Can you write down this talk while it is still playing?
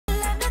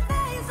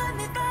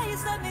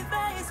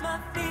my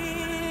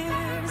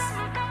fears.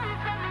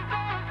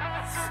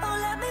 Oh,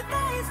 let me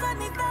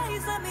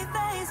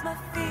face my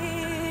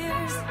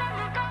fears.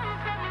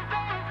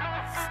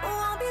 Oh,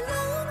 won't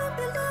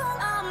be long,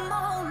 I'm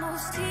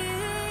almost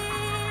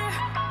here.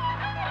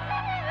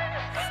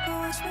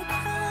 Watch me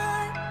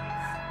cry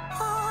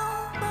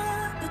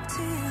over the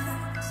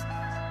tears.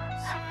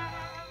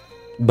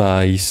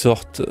 Bah, ils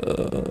sortent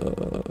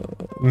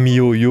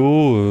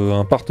MiYoYo,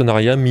 un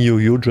partenariat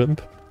MiYoYo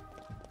Jump.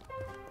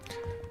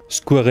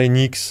 Square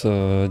Enix,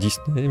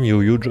 Disney,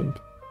 MiYoYo Jump.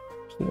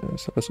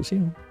 Ça passe aussi.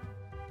 Hein.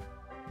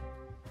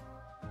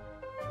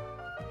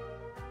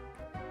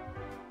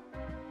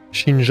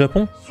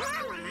 Chine-Japon.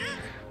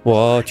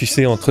 Wow, tu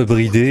sais, entre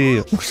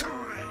bridés.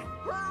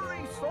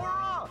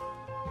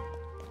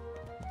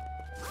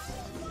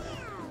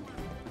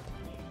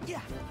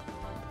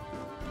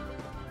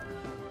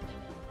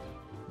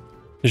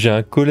 J'ai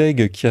un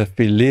collègue qui a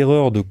fait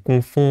l'erreur de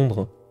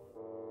confondre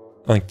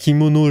un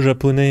kimono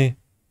japonais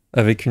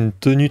avec une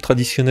tenue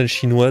traditionnelle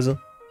chinoise.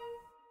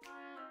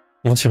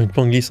 On va sur une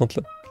plante glissante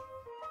là.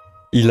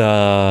 Il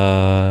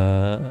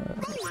a...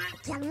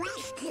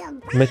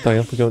 Mec, t'as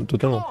rien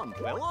totalement.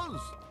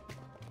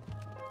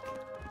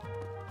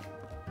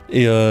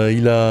 Et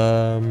il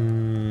a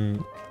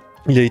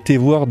été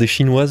voir des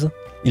chinoises.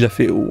 Il a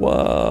fait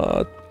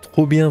waouh,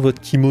 trop bien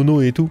votre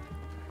kimono et tout.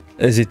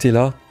 Elles étaient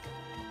là.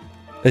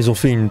 Elles ont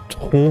fait une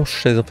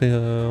tronche. Elles ont fait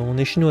on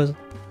est chinoises.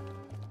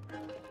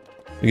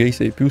 Le gars il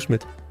savait plus où se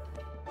mettre.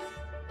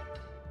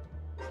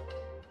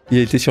 Il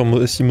a été sur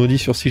maudit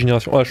sur 6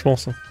 générations. Ah je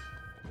pense.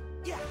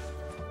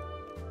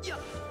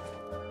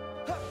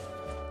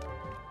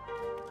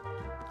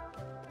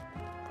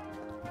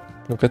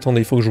 Donc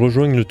attendez, il faut que je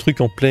rejoigne le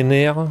truc en plein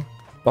air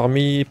par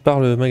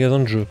le magasin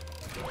de jeux.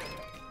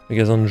 Le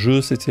magasin de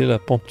jeux, c'était la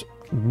pente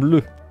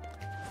bleue.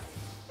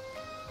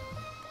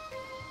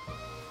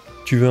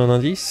 Tu veux un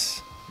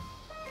indice?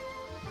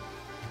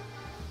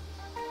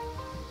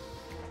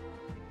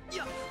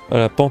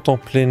 Voilà, pente en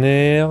plein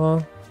air.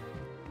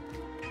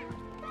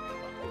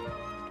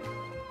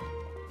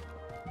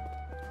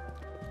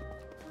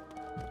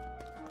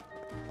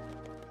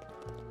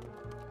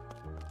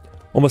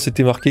 Oh bah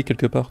c'était marqué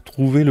quelque part.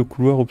 Trouver le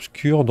couloir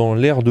obscur dans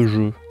l'aire de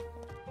jeu.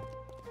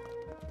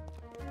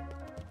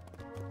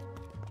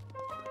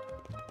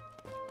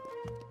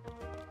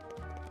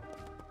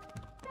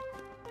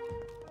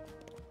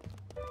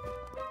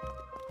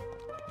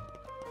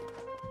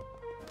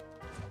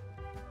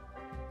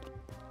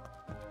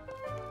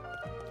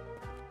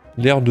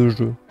 L'aire de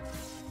jeu.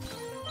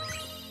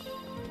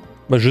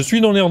 Bah je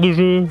suis dans l'aire de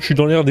jeu. Je suis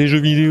dans l'aire des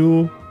jeux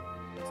vidéo.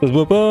 Ça se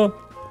voit pas?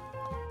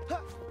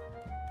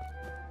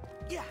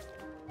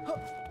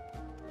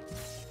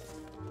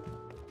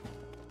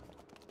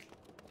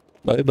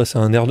 Bah ouais, bah c'est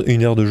une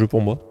aire de jeu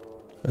pour moi.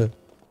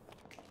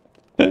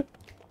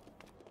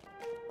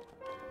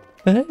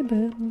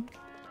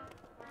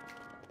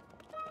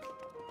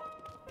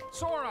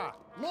 Sora,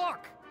 look!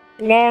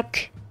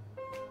 Lock!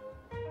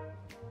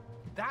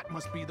 That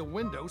must be the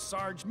window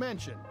Sarge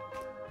mentioned.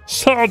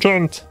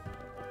 Sergeant!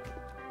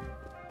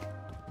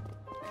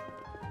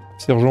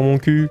 Sergent mon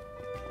cul.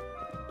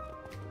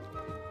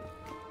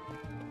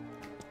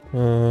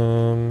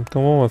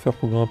 Comment on va faire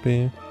pour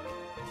grimper?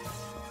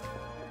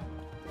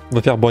 On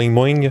va faire boing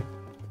boing.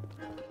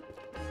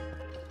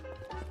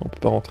 On peut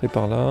pas rentrer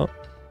par là.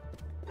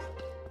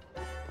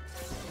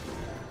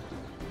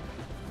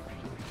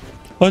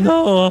 Oh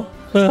non!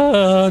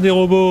 Ah, des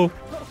robots!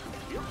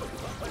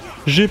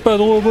 J'ai pas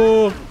de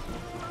robots!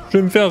 Je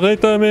vais me faire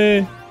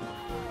rétamer!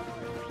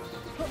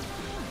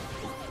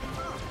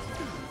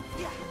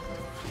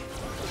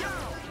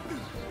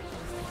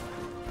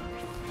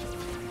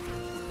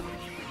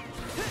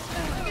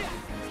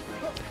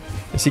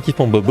 C'est qui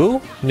font bobo?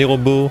 Les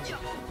robots?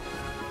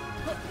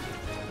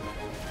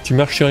 Tu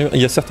marches sur...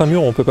 Il y a certains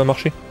murs où on peut pas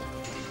marcher.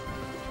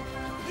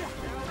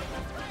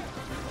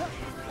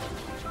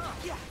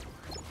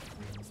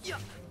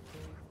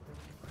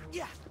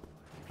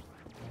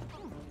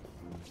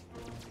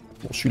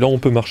 Bon, celui-là on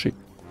peut marcher.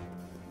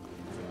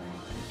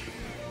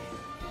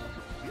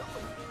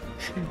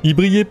 Il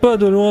brillait pas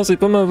de loin, c'est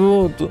pas ma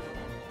faute.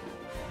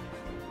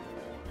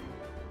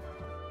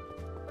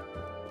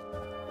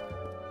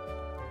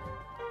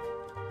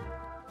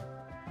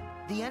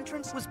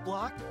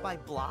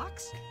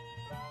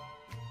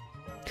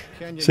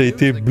 Ça a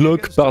été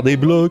bloc par des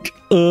blocs.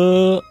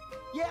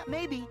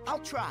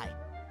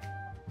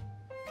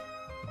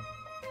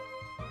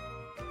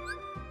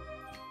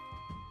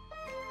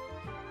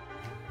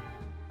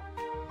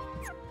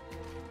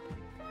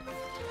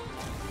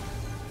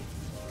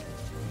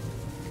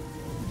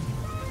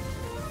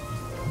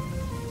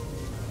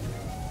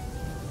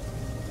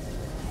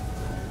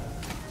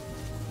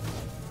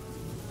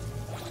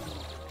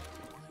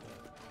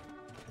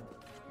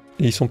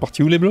 Et ils sont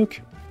partis où les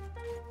blocs?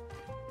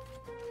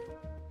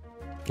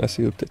 Ah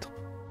c'est eux peut-être.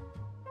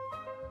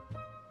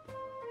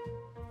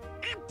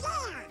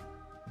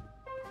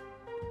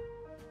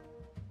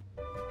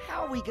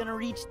 How are we gonna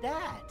reach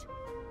that?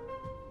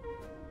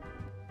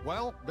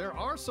 Well, there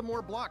are some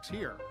more blocks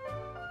here.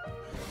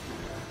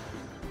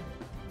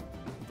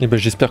 Et ben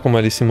j'espère qu'on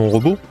m'a laissé mon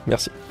robot.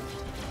 Merci.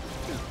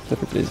 Ça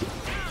fait plaisir.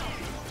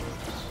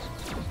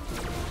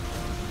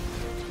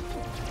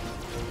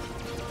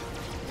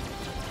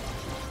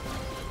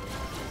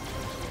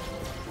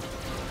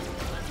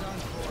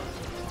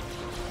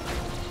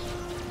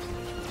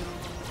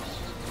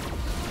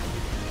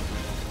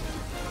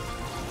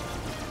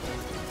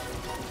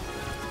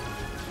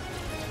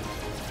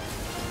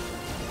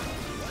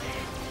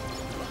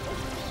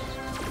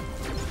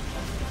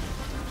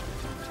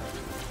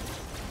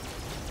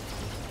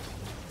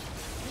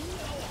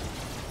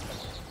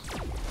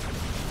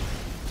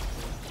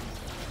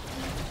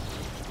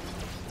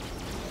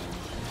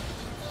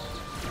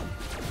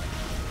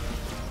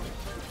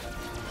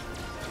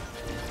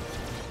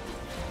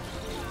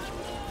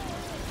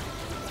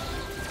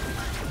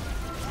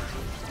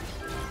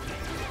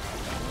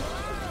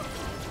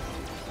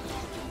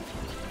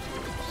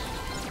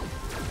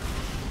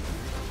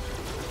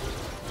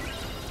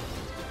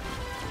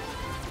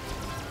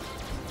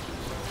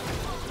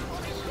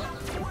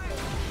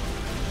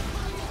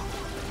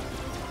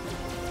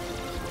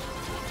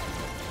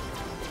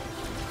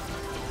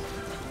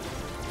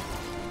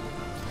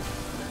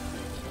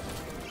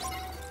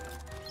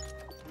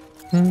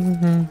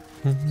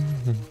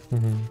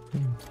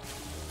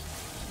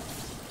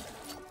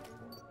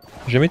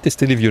 J'ai jamais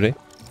testé les violets.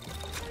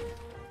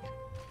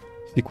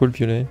 C'est quoi le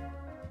violet?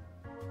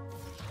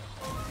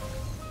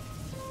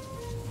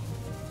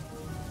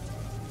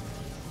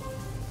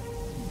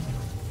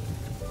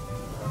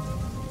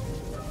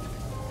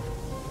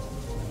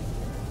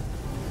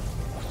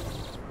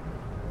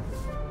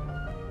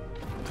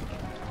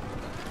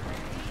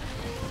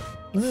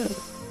 Ouais.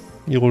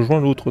 Il rejoint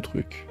l'autre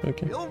truc.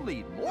 Ok. You'll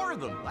need more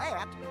than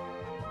that.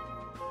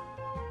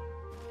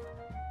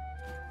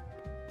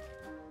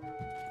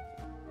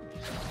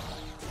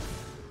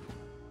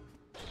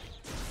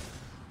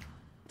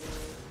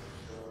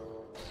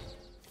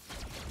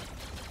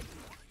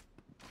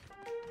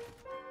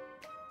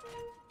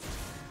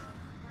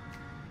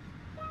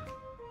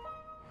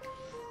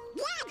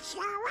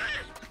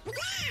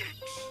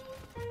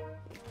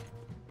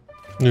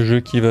 Le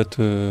jeu qui va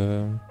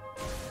te...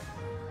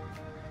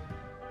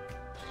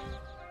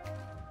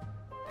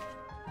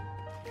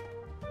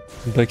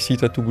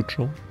 backseat à tout bout de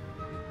champ.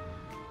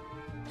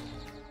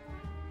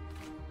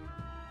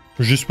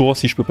 Juste pour voir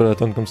si je peux pas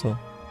l'atteindre comme ça.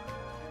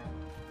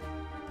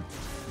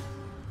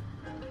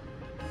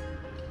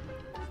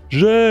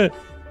 J'ai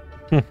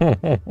Huh.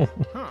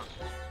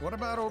 What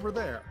about over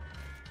there?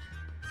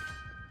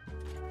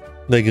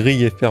 La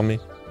grille est fermée.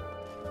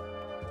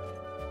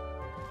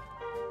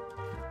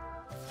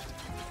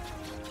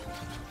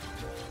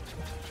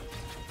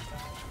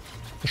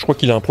 Je crois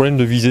qu'il a un problème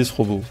de viser ce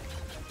robot.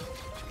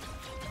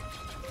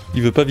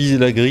 Il veut pas viser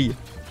la grille.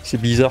 C'est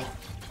bizarre.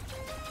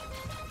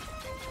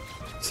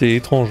 C'est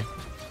étrange.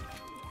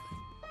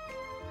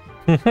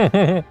 Hey,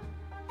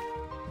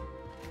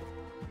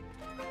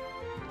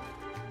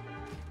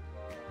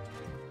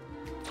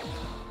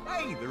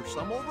 there's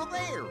some over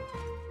there.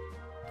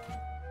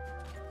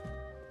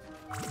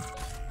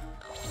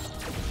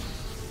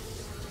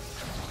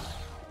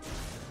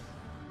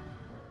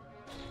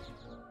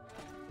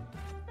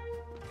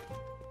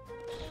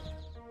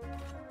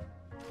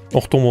 On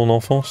retombe en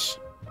enfance.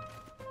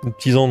 Les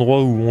petits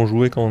endroits où on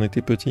jouait quand on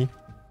était petit.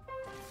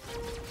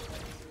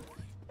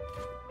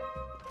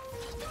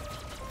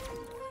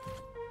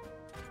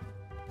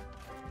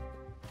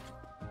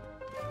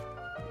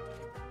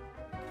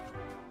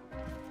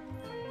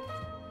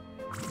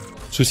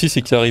 Le souci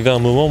c'est qu'il arrivait un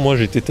moment, moi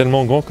j'étais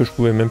tellement grand que je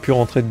pouvais même plus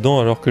rentrer dedans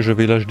alors que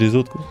j'avais l'âge des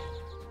autres, quoi.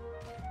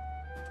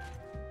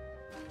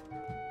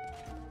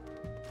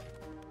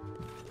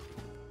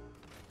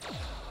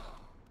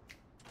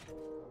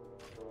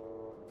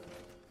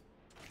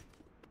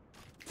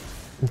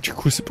 Du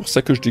coup c'est pour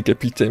ça que je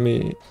décapitais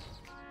mes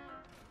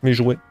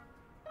jouets.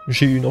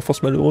 J'ai eu une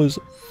enfance malheureuse.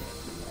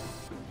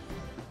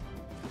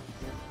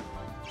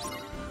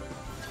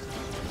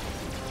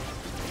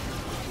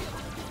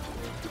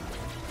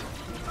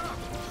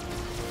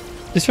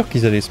 C'est sûr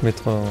qu'ils allaient se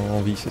mettre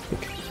en vie ces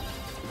trucs.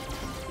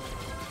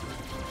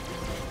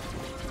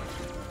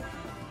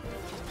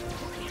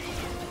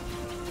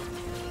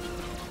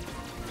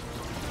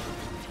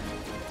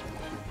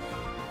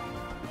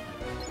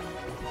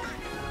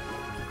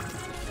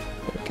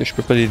 Ok, je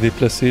peux pas les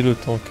déplacer le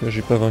temps que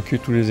j'ai pas vaincu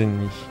tous les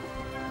ennemis.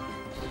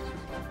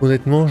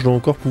 Honnêtement, je dois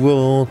encore pouvoir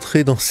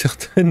entrer dans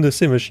certaines de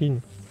ces machines.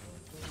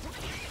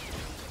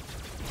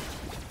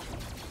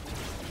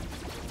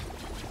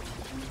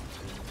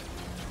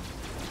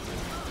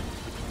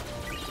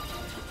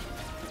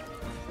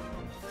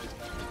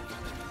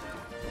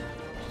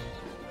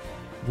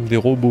 Des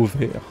robots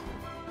verts.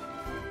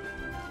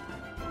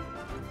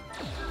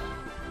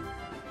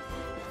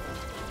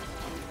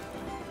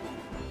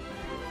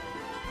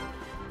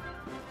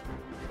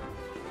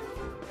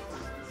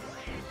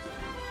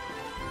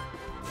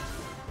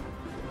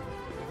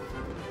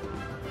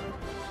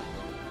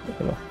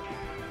 Voilà.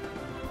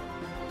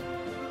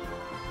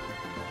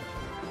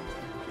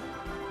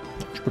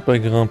 Je peux pas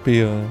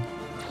grimper.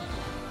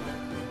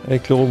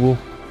 avec le robot.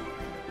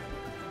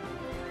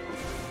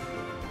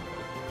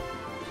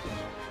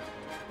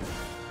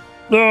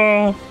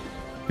 Ah,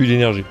 plus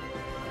d'énergie.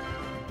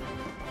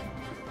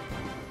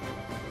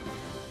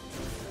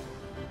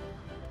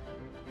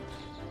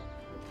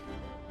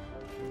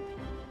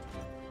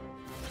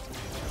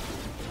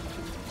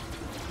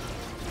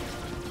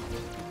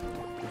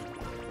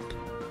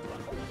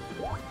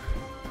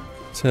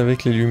 C'est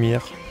avec les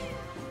lumières.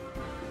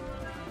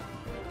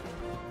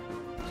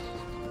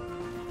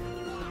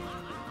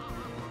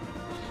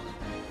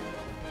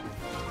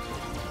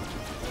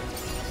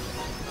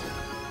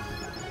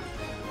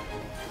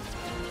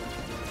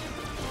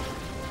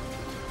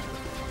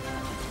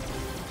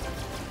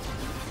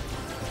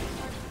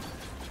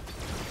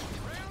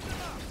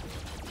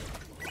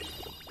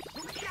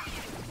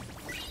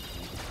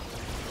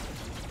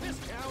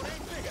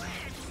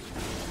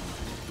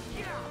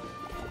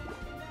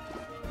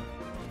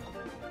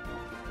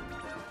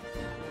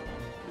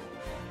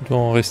 Il doit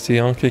en rester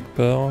un quelque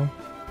part.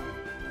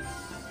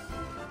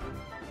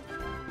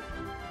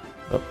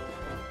 Hop.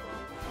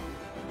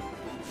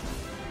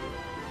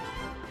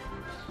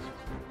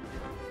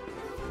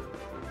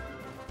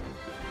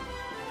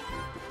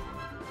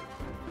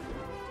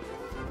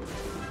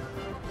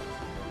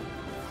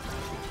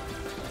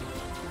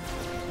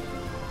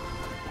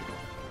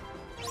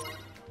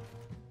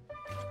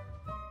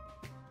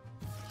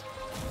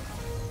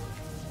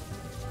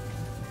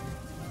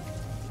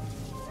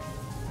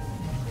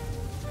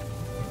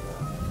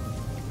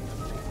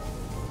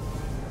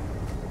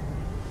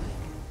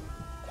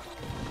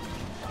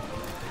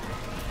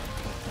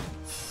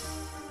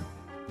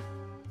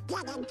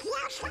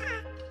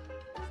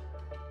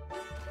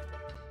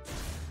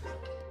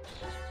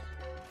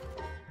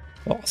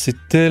 Alors,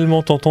 c'est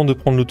tellement tentant de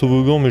prendre le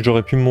toboggan, mais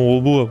j'aurais pu mon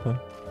robot après.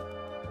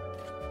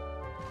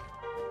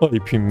 Oh, et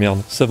puis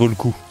merde, ça vaut le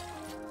coup.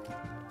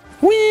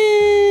 Oui!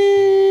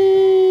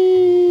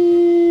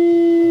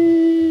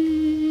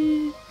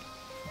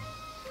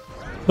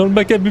 Dans le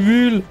bac à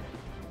bulles!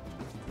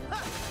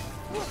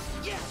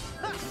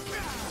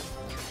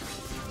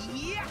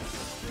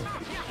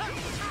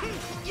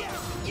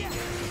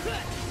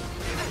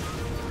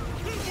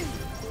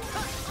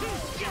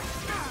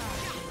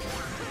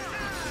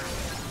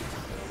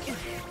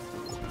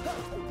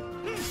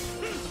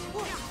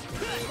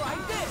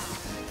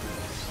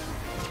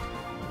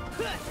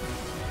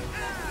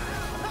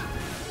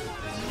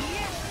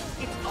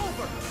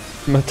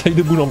 Ma taille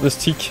de boule en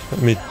plastique,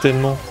 mais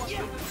tellement.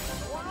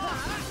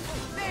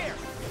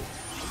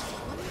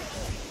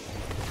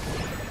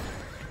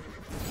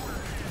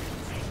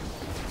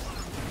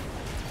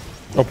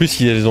 En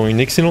plus, elles ont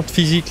une excellente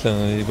physique là,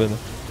 les bonnes.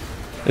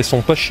 Elles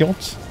sont pas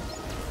chiantes.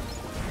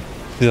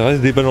 Elles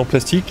restent des balles en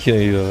plastique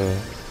et elles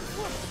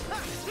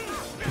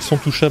sont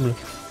touchables.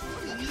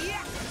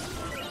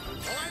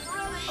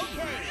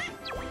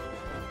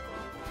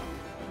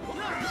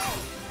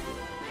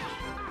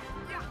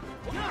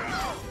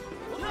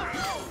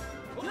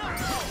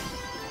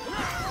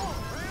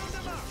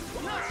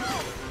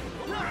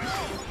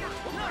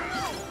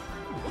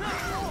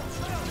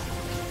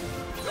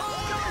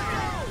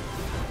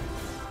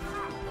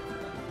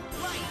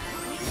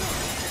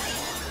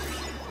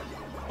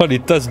 Oh, les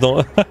tasses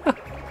dans...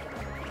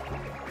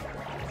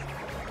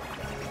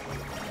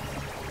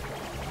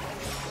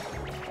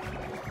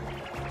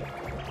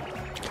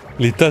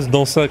 les tasses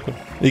dans ça, quoi.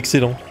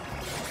 Excellent.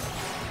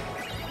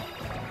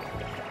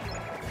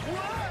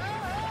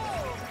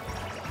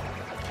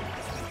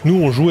 Nous,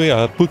 on jouait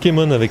à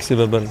Pokémon avec ces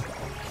babales.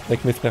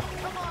 Avec mes frères.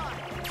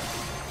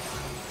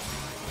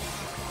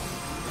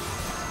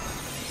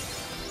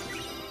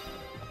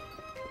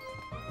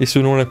 Et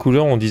selon la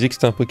couleur, on disait que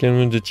c'était un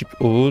Pokémon de type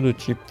eau, de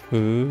type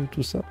feu,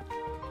 tout ça.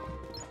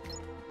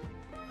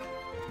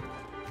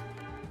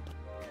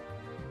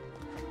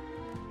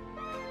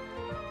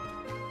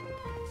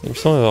 Il me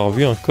semble avoir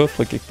vu un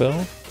coffre quelque part.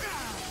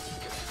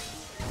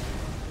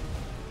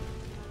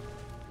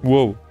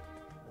 Wow.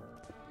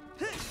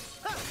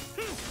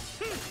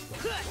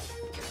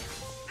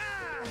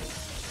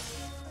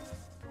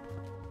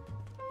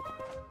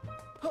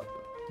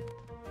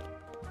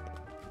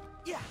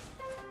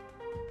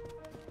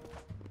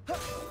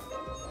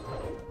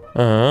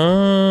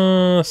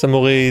 Ah, ça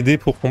m'aurait aidé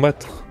pour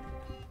combattre.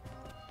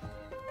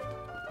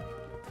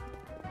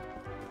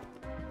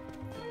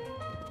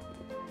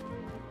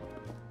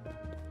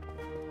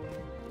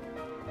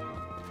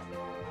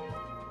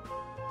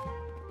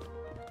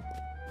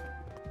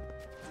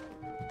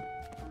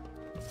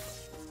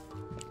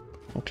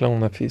 Donc là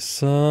on a fait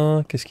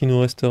ça. Qu'est-ce qu'il nous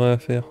resterait à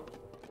faire?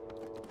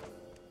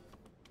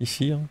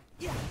 Ici, hein.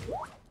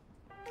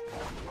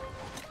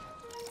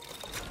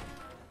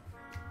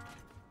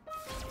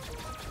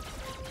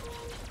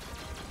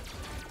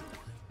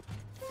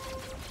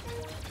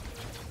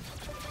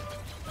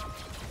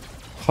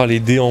 Ah, les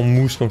dés en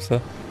mousse comme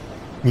ça.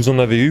 Vous en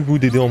avez eu, vous,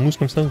 des dés en mousse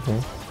comme ça ou pas?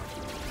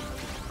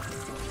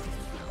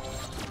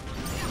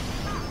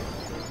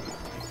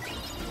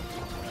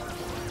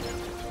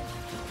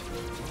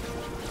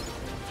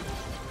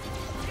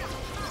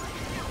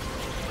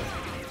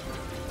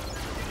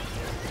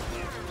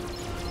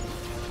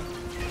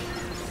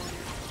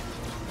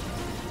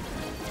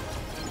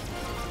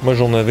 Moi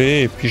j'en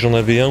avais, et puis j'en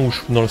avais un où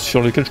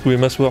sur lequel je pouvais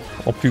m'asseoir,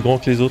 en plus grand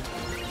que les autres.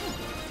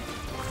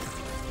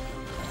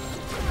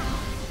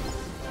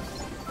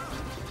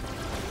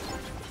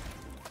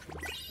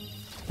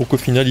 Pour qu'au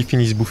final ils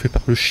finissent bouffés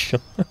par le chien.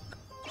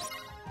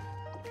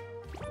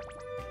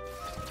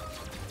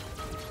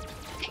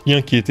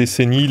 Chien qui était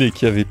sénile et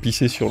qui avait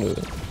pissé sur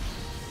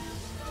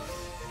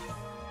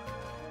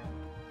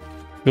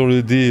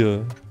le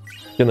dé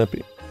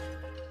canapé.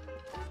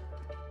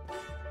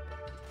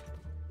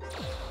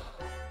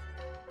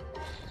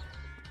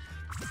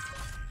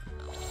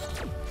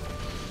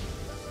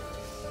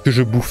 Que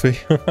je bouffais.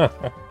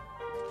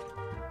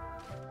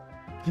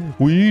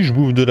 Oui, je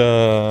bouffe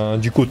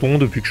du coton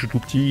depuis que je suis tout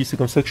petit, c'est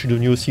comme ça que je suis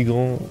devenu aussi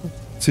grand.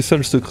 C'est ça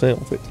le secret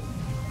en fait.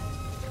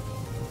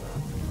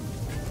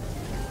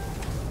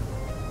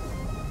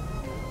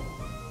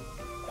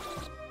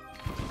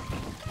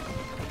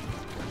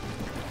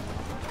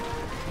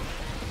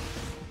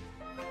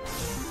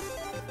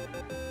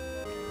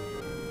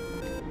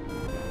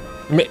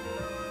 Mais...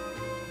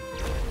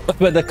 Ah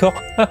bah d'accord.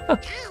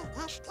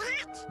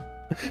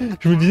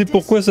 Je me disais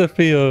pourquoi ça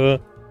fait...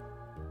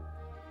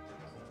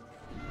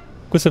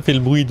 Pourquoi ça fait le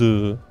bruit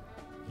de...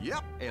 Yep,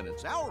 and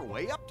it's our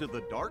way up to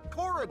the dark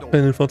corridor.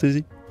 Final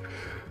Fantasy.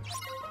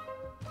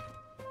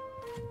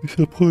 Et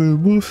ça prend un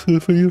mot, c'est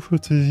Final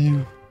Fantasy.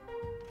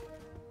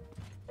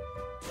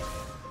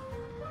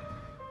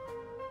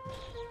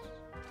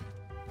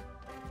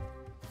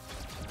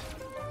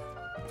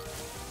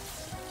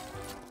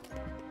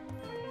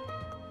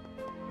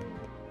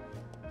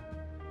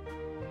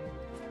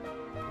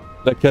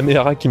 La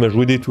caméra qui m'a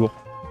joué des tours.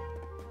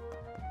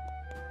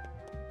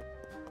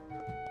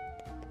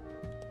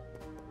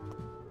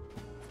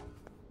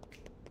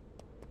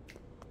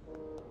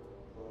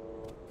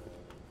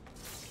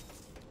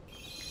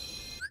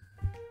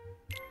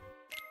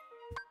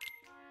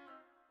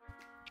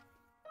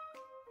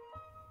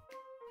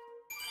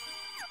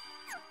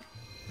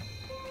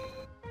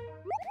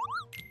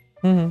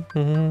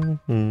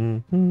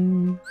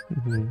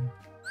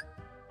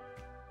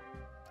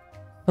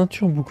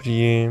 Ceinture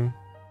bouclier.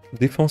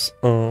 Défense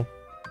 1. On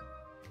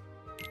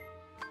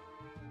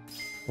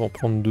va en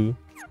prendre 2.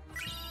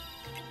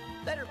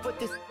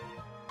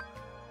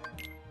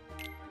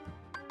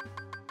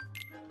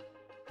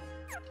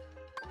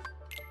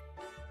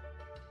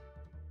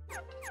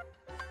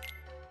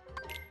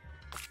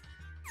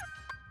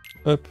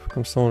 Hop,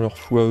 comme ça on leur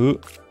fout à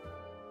eux.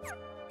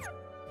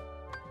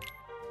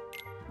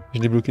 J'ai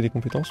débloqué des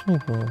compétences ou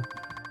pas?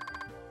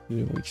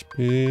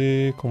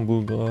 XP,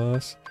 combo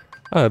grâce.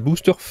 Ah,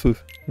 booster feu,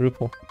 je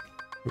prends.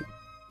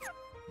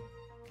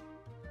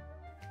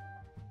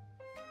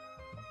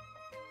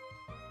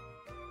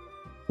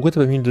 Pourquoi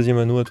t'as pas mis le deuxième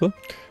anneau à toi?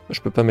 Je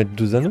peux pas mettre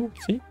 2 anneaux,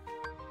 si?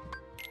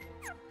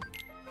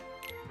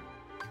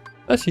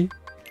 Ah si.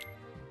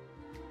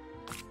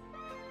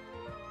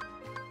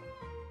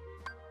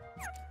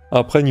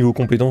 Après, niveau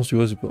compétences, tu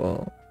vois, c'est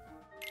pas...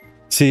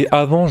 C'est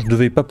avant, je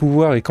devais pas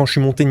pouvoir, et quand je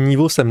suis monté de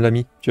niveau, ça me l'a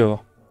mis, tu vas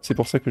voir. C'est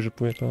pour ça que je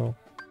pouvais pas...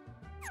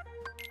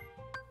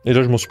 Et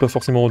là, je m'en suis pas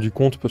forcément rendu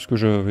compte, parce que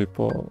j'avais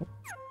pas...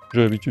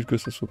 J'ai l'habitude que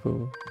ça soit pas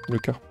le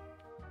cas.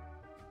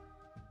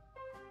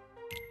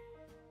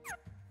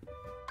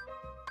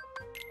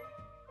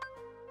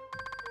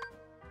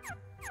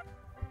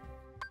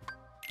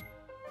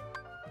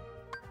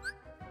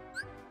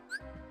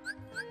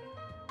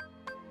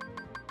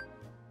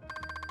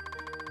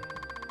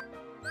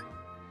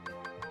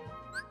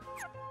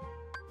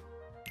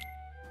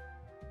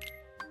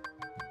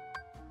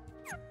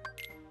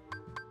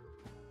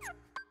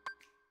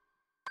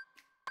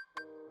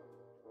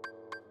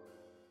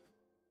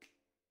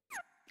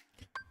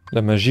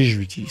 La magie, je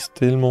l'utilise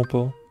tellement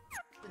pas.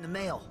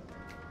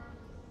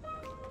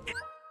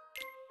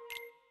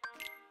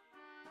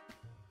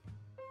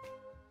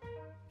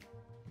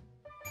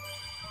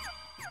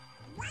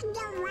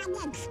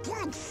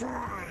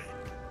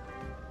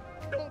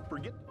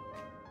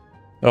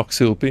 Alors que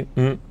c'est OP.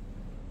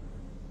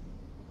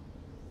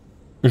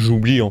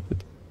 J'oublie en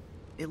fait.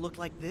 It looked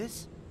like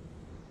this?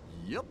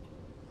 Yep.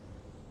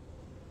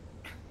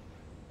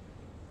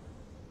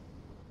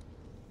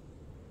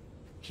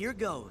 Here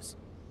goes.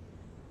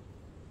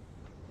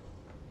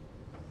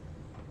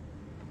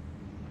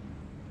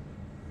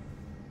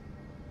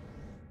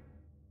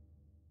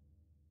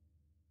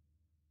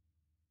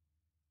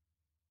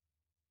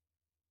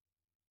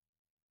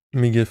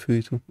 Méga feu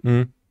et tout.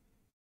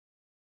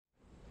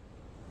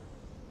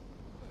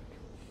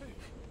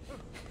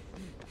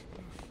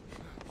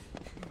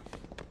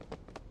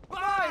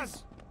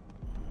 Buzz!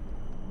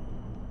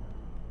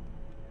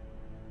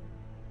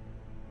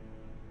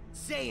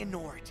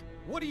 Xehanort!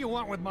 What do you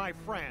want with my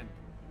friend?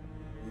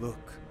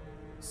 Look,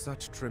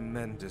 such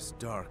tremendous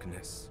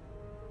darkness.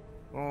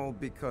 All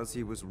because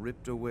he was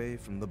ripped away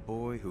from the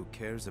boy who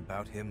cares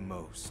about him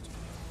most.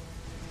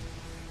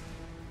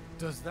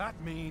 Does that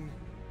mean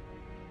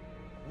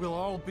we'll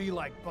all be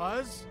like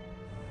Buzz?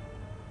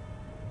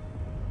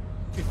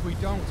 If we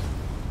don't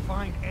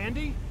find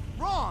Andy?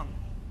 Wrong!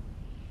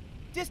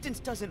 Distance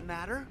doesn't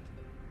matter.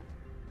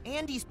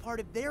 Andy's part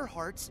of their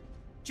hearts,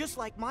 just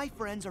like my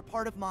friends are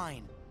part of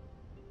mine.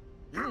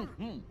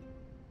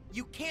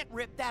 You can't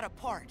rip that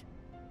apart.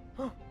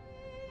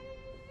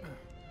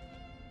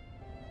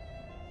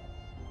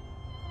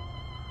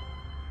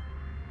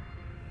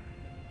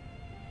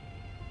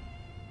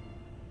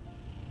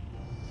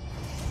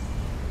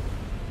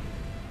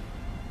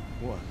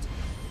 What?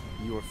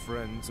 Your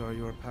friends are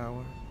your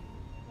power?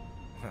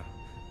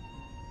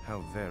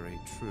 How very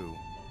true.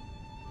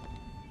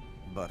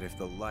 But if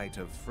the light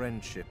of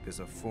friendship is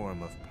a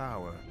form of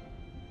power,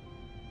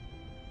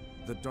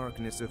 the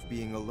darkness of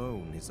being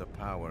alone is a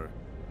power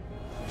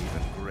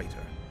even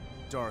greater.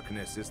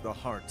 Darkness is the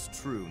heart's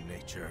true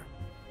nature.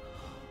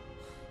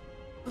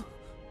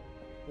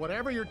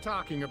 Whatever you're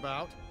talking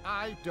about,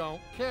 I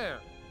don't care.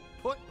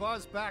 Put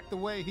Buzz back the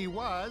way he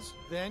was,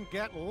 then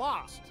get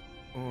lost.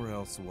 Or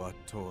else what,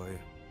 Toy?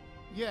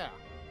 Yeah,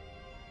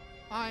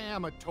 I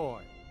am a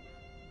toy.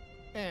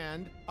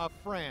 And a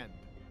friend.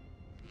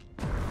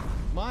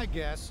 My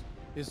guess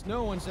is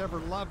no one's ever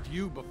loved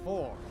you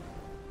before.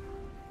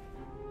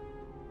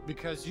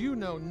 Because you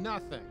know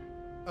nothing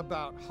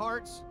about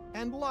hearts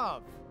and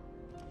love.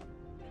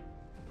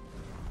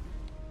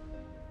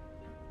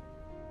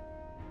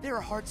 There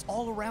are hearts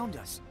all around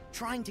us,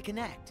 trying to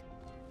connect.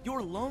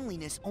 Your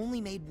loneliness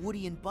only made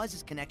Woody and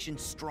Buzz's connection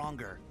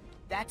stronger.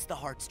 That's the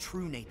heart's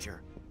true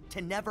nature,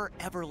 to never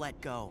ever let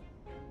go.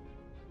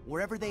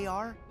 Wherever they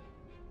are,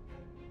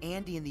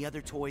 Andy and the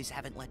other toys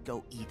haven't let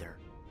go either.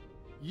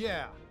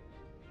 Yeah,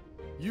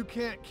 you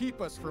can't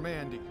keep us from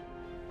Andy.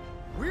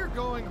 We're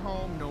going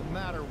home no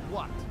matter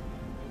what.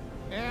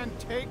 And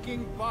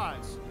taking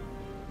Buzz.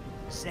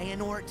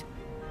 Xehanort,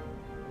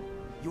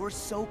 you're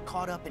so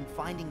caught up in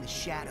finding the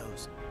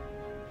shadows,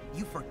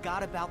 you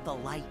forgot about the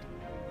light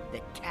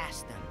that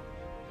cast them.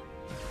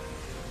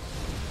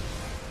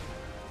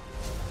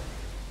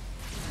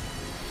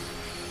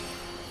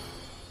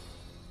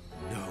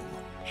 No.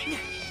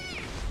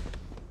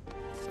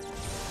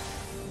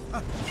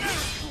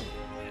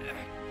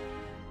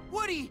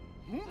 Woody,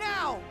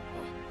 now!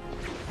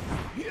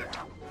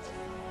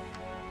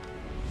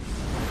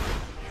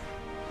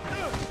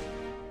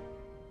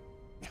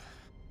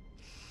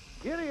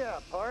 Giddy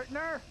up,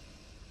 partner.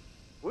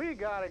 We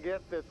gotta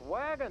get this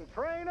wagon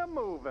train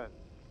a-moving.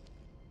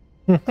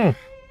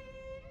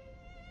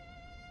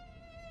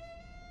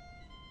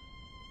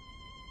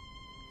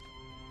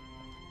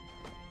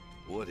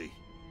 Woody.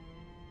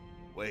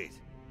 Wait,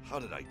 how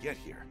did I get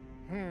here?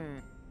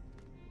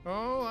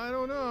 Oh, I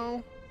don't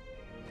know.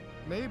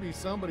 Maybe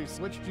somebody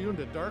switched you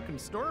into dark and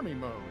stormy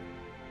mode.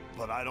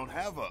 But I don't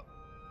have a...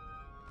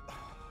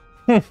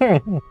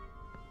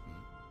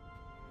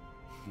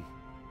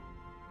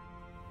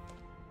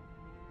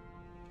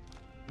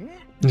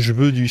 Je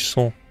veux du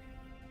sang.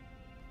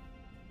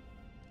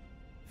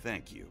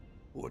 Thank you,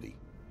 Woody.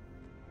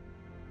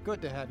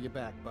 Good to have you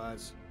back,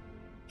 Buzz.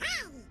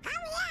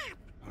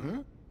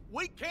 Huh?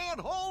 We can't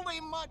hold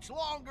him much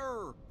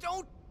longer!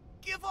 Don't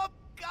give up,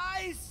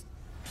 guys!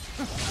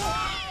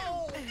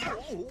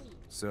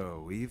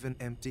 So, even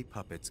empty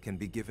puppets can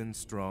be given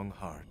strong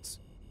hearts.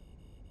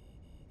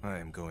 I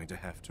am going to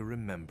have to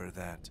remember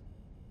that.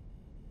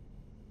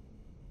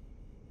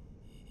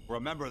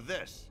 Remember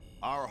this,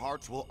 our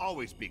hearts will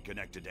always be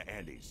connected to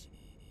Andy's.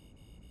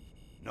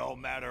 No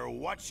matter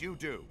what you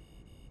do.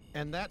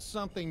 And that's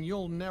something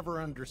you'll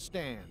never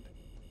understand.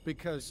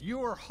 Because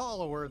you're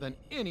hollower than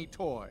any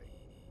toy.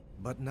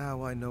 But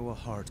now I know a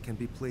heart can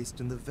be placed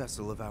in the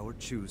vessel of our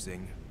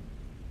choosing.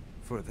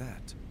 For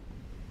that,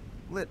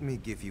 let me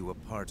give you a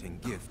parting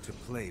gift to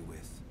play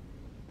with.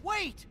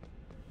 Wait!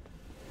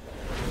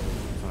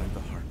 Find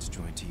the heart's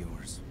joined to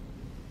yours.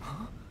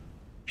 Huh?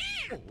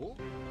 Oh.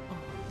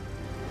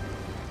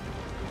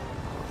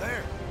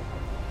 There!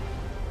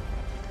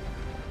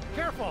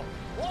 Careful!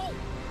 Whoa!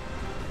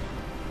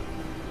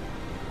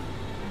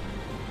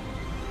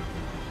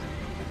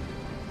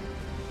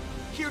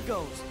 Here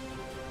goes.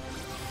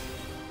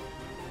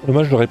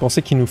 Dommage, j'aurais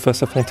pensé qu'il nous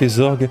fasse affronter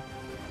Zorg.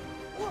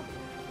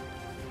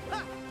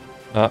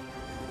 Ah.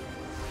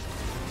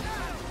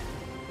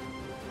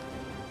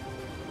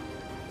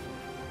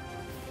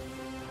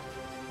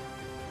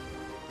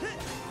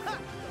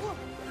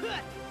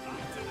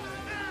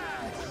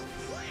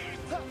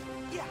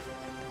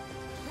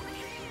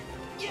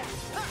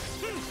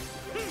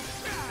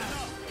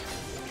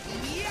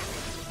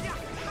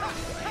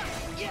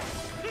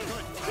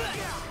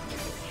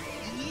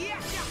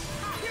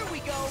 Here we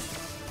go.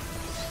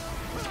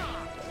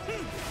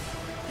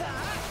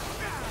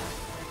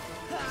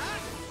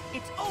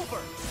 It's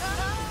over.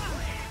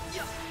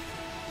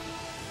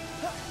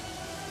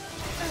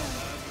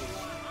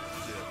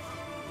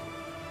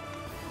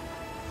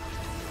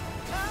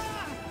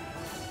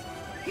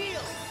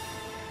 Heal.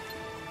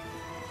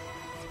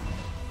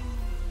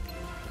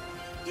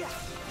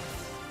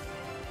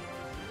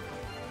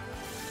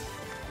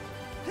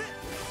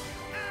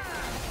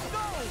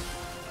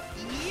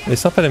 Elle est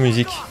sympa la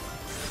musique.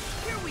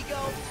 Here we go.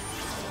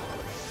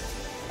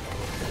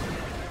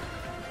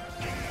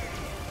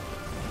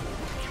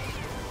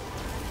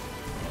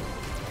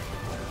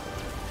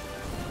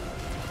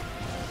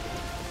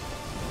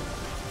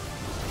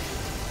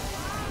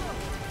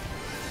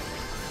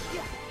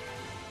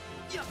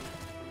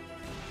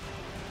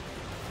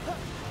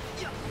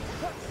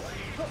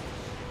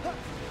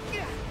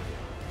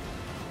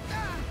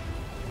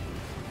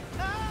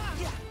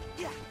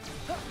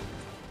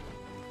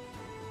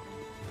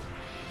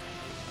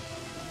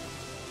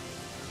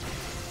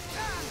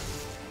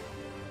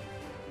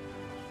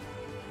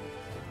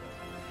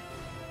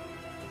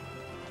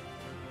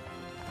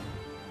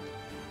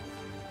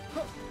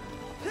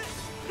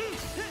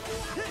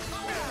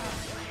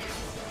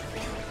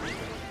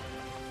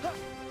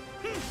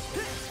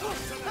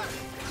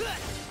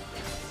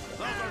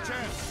 Now's our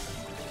chance.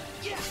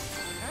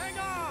 Hang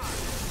on!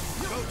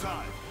 Go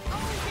time.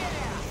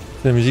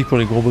 C'est la musique pour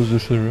les gros boss de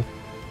ce jeu.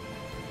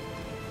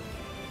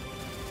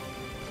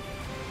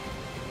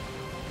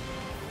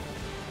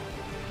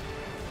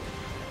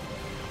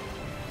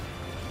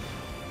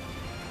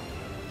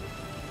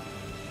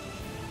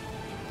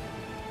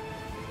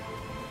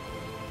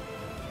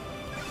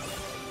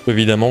 Faut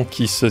évidemment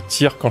qu'il se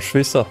tire quand je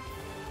fais ça.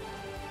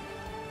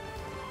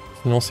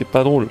 Sinon c'est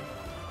pas drôle.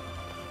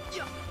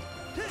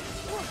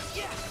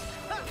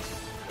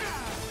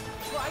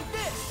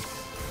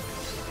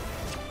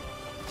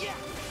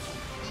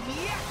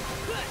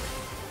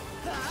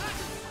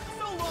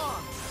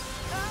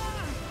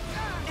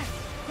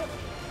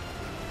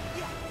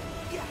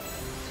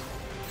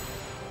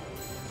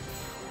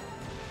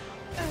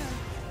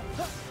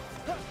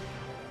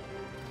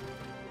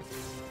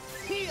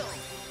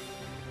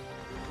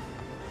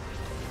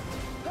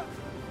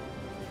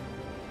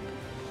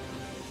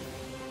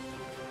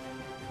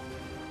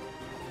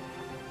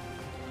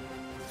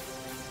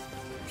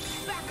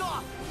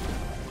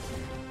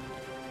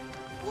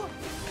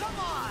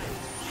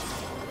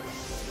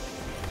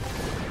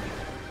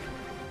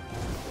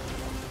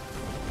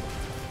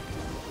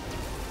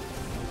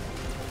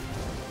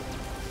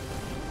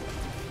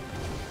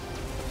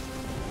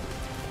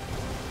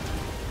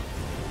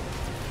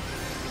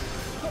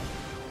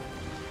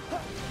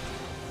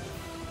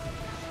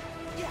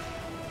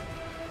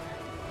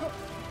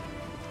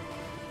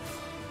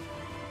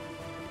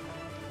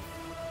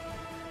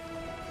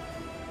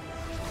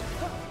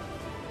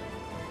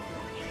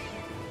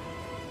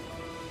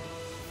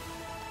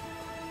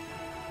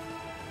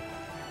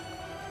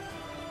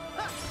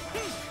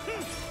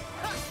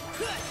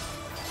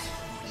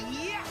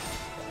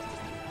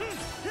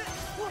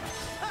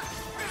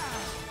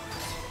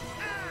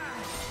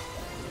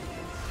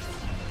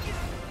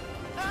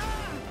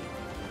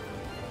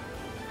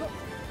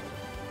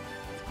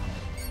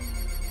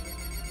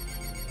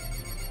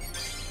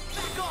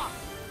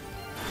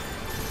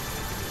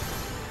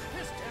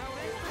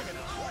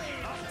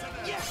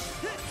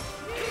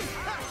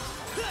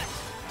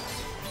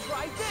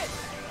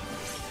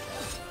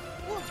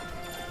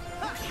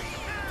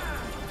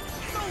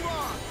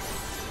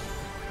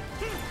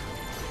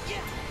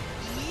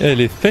 Elle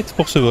est faite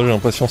pour ce vol, j'ai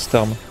l'impression, cette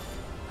arme.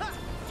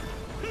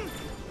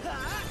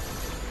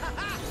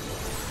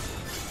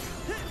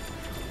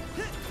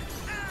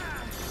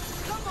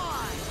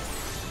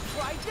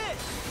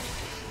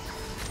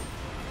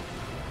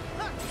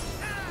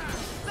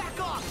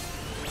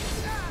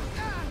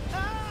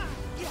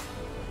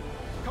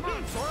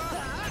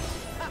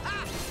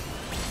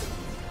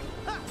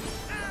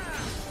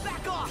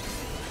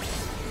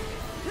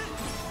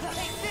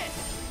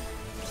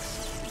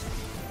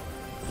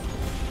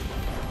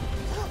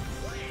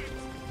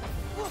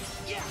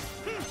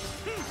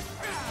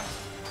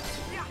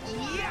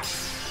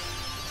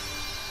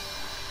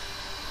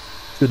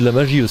 C'est de la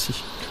magie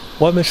aussi.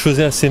 Ouais, mais je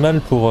faisais assez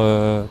mal pour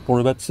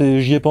le battre.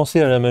 J'y ai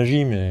pensé à la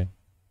magie, mais...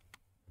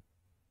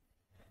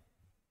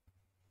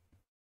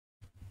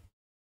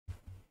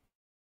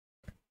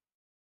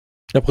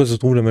 Après, ça se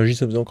trouve, la magie,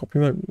 ça faisait encore plus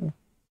mal.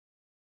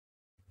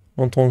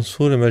 En temps de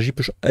saut, la magie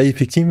peut... Ah,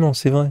 effectivement,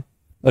 c'est vrai.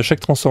 À chaque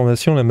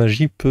transformation, la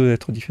magie peut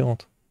être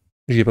différente.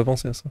 J'y ai pas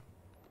pensé à ça.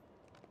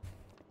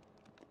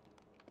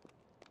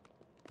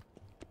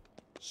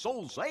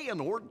 So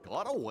Xehanort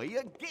got away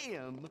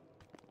again.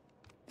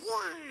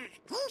 Yeah,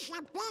 he's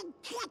a big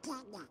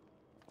chicken.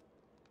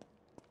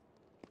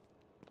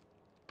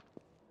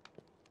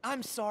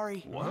 I'm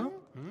sorry. What?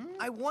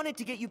 I wanted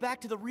to get you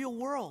back to the real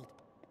world.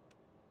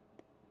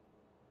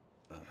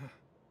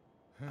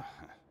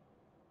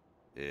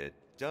 It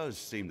does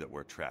seem that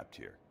we're trapped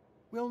here.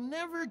 We'll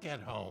never get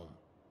home.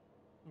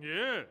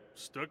 Yeah,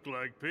 stuck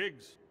like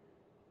pigs.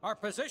 Our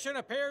position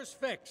appears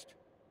fixed.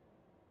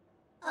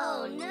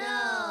 Oh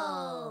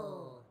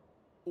no!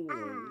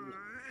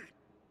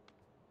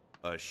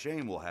 A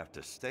shame we'll have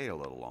to stay a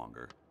little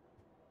longer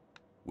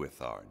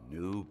with our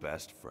new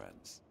best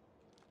friends.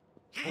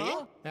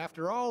 Huh?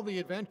 After all the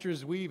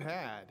adventures we've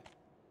had,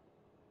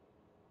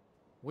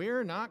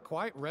 we're not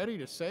quite ready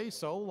to say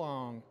so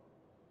long.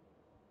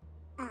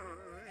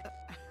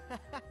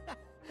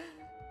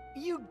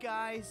 You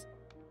guys.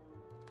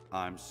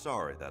 I'm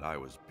sorry that I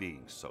was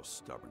being so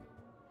stubborn.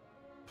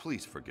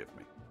 Please forgive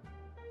me.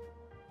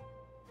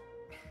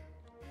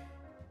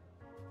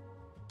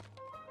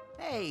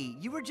 Hey,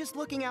 you were just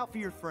looking out for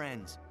your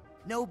friends.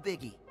 No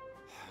biggie.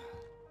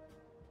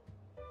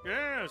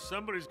 Yeah,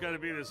 somebody's got to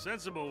be the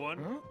sensible one.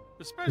 Huh?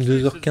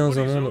 Especially 2h15 since en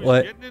Woody's monde, always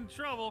ouais. getting in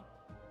trouble.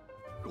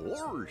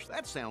 Gosh,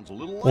 that sounds a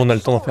little like On a le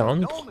temps d'en faire Sora,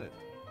 un autre. don't it?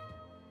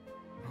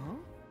 Huh?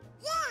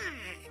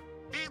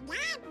 Yeah, and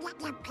I'm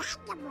the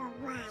dependable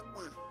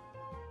one.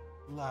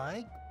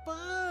 Like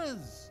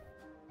Buzz.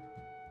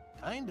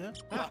 Kinda.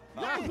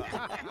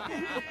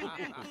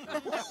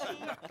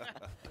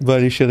 Va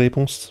aller chez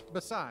Réponse.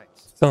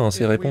 Besides, Ça, hein,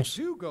 c'est if we Réponse.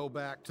 do go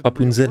back to the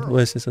Rapunzel, real world,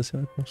 ouais, c'est ça, c'est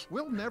Réponse.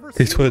 we'll never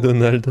Et see toi, Woody,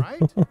 Donald.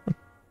 right?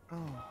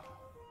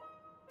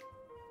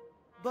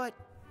 But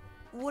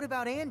what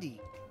about Andy?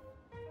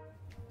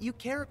 you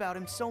care about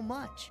him so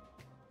much.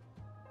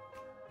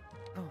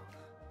 Oh.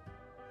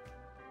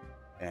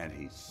 And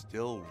he's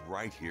still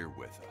right here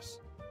with us.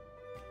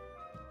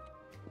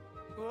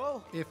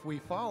 Whoa. If we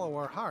follow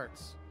our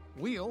hearts,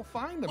 we'll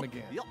find them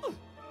again.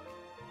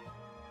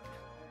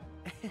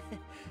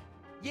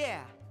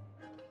 Yeah.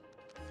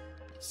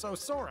 So,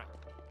 Sora,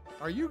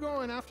 are you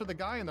going after the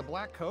guy in the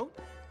black coat?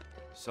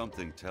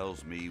 Something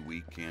tells me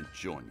we can't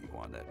join you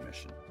on that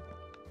mission.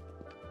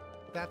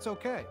 That's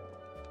okay,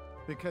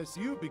 because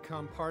you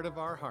become part of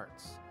our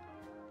hearts.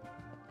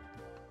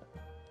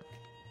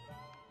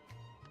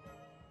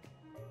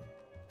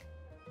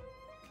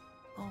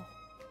 Oh.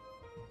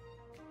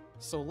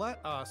 So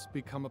let us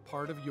become a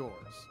part of yours.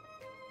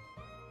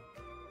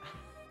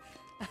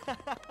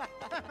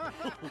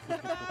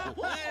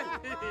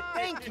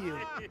 Thank you.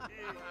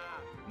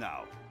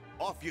 Now,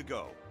 off you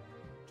go.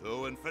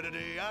 To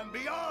infinity and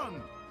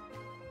beyond!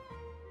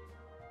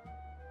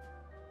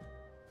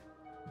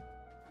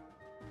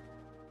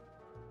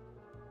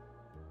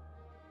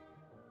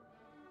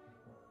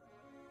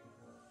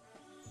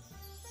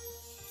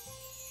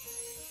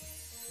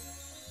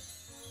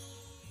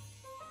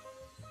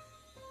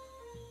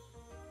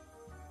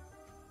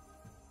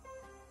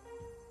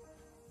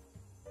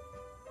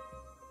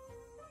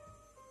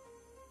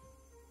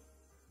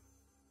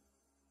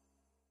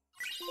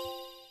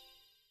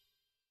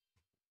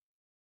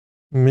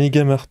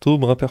 Méga marteau,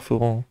 bras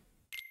perforant.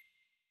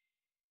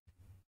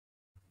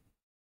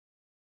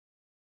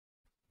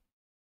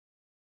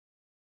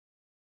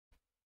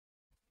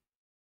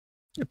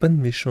 Y a pas de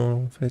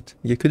méchants en fait,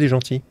 y a que des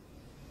gentils.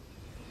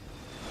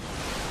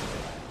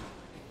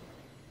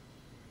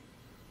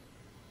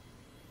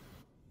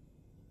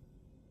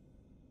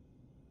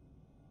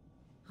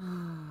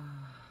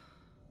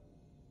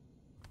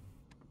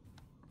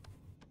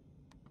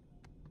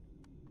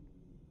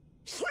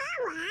 Sora,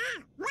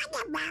 what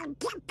about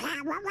the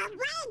power of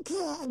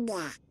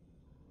waiting?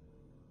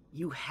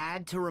 You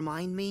had to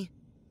remind me?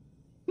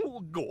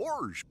 Well,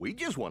 gosh, we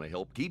just want to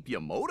help keep you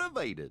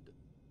motivated.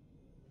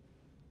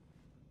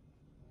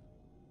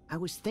 I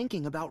was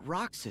thinking about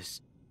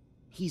Roxas.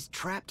 He's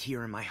trapped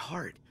here in my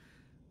heart.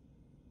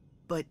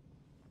 But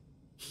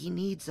he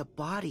needs a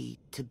body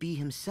to be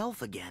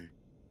himself again.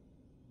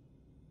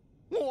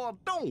 Well,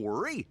 don't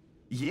worry.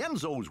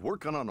 Yenzo's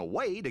working on a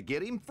way to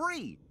get him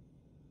free.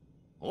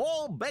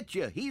 I'll bet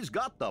you he's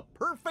got the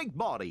perfect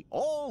body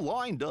all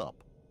lined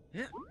up.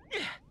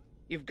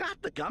 You've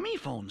got the gummy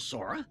phone,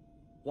 Sora.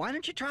 Why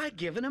don't you try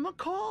giving him a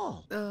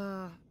call?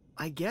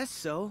 I guess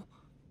so.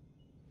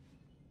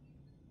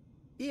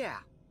 Yeah,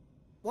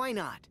 why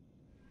not?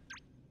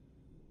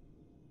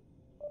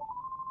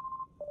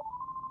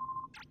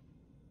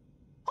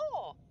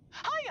 Oh,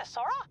 hiya,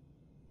 Sora.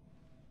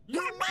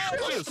 Your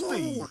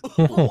Majesty!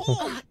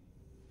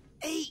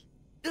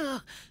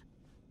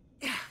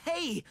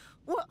 Hey,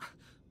 what?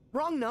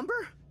 Wrong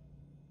number?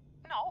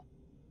 No,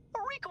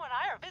 Riku and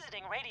I are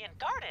visiting Radiant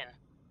Garden.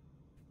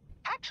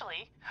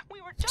 Actually, we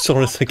were just Sur le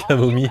about to sac à call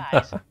you vomi.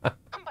 guys,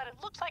 but it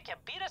looks like you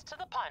beat us to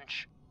the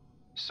punch.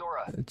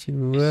 Sora, Tu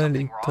vois,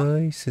 les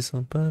toys, c'est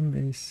sympa,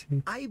 mais c'est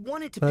I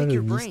wanted to pas pick le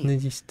your brain. Disney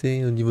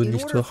d'histoire au niveau de In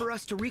order l'histoire. for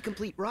us to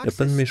recomplete Y a Roxas,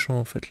 pas de méchants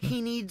en fait là.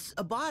 he needs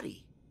a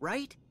body,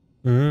 right?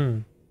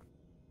 Oui,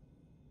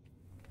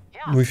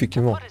 Yeah,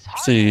 effectivement. to put his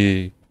heart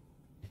in.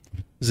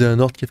 C'est un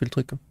ordre qui a fait le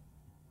truc.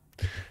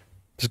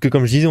 Parce que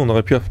comme je disais, on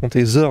aurait pu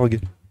affronter Zurg.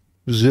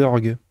 Je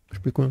sais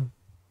plus quoi.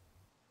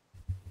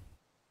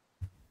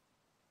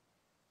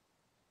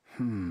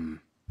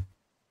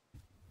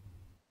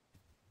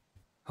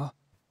 Huh?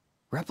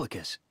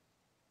 Replicas.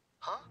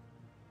 Huh?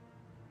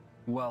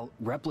 Well,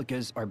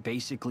 replicas are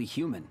basically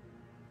human.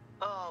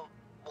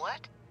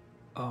 What?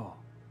 Oh,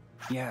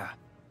 yeah.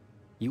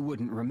 You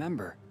wouldn't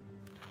remember.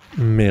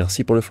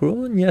 Merci pour le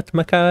follow, Night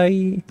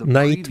Makai. The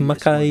Night previous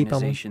Makai, pardon.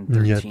 Organization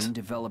Niat. 13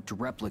 developed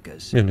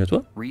replicas. Bienvenue à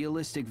toi.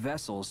 Realistic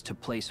vessels to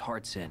place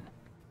hearts in.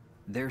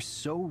 They're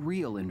so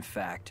real, in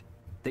fact,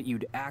 that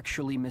you'd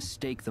actually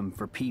mistake them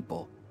for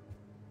people.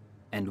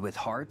 And with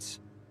hearts,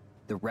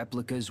 the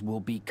replicas will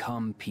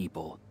become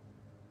people.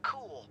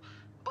 Cool.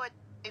 But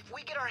if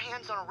we get our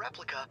hands on a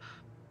replica,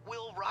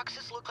 will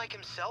Roxas look like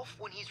himself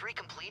when he's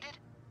recompleted?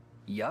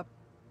 Yup.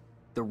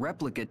 The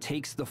replica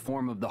takes the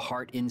form of the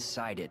heart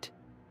inside it.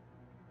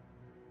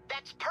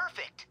 That's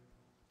perfect.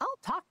 I'll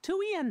talk to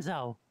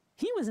Ienzo.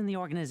 He was in the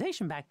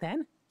organization back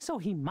then, so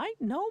he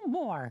might know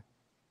more.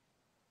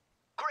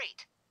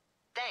 Great.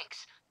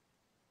 Thanks.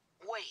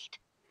 Wait.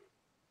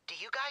 Do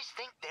you guys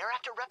think they're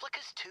after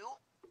replicas too?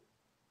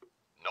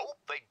 Nope,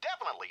 they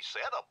definitely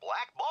said a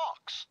black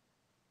box.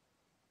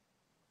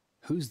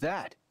 Who's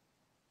that?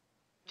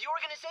 The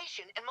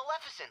organization and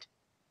Maleficent.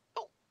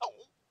 Oh.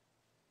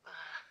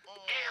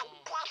 I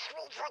guess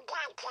we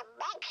forgot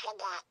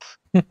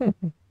to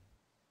mention it.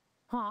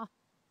 Huh?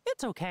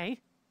 It's okay.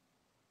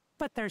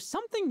 But there's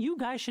something you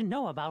guys should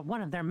know about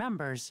one of their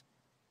members.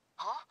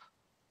 Huh?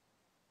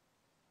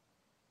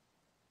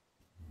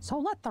 So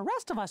let the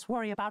rest of us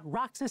worry about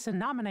Roxas and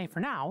Naminé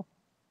for now.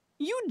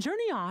 You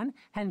journey on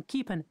and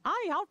keep an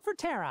eye out for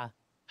Terra.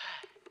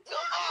 Yes,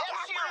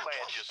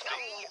 Your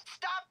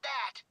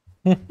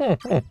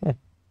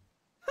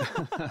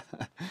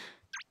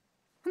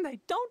They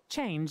don't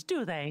change,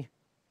 do they?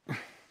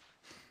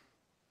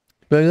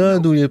 Pas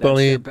grave d'où il est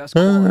parlé.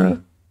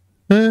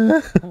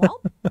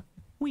 Well,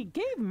 we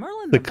gave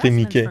Merlin the Sacré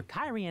vestments Mickey. for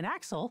Kyrie and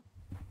Axel.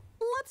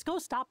 Let's go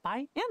stop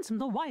by Ansem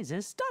the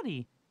Wise's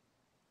study.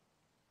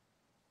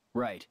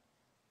 Right.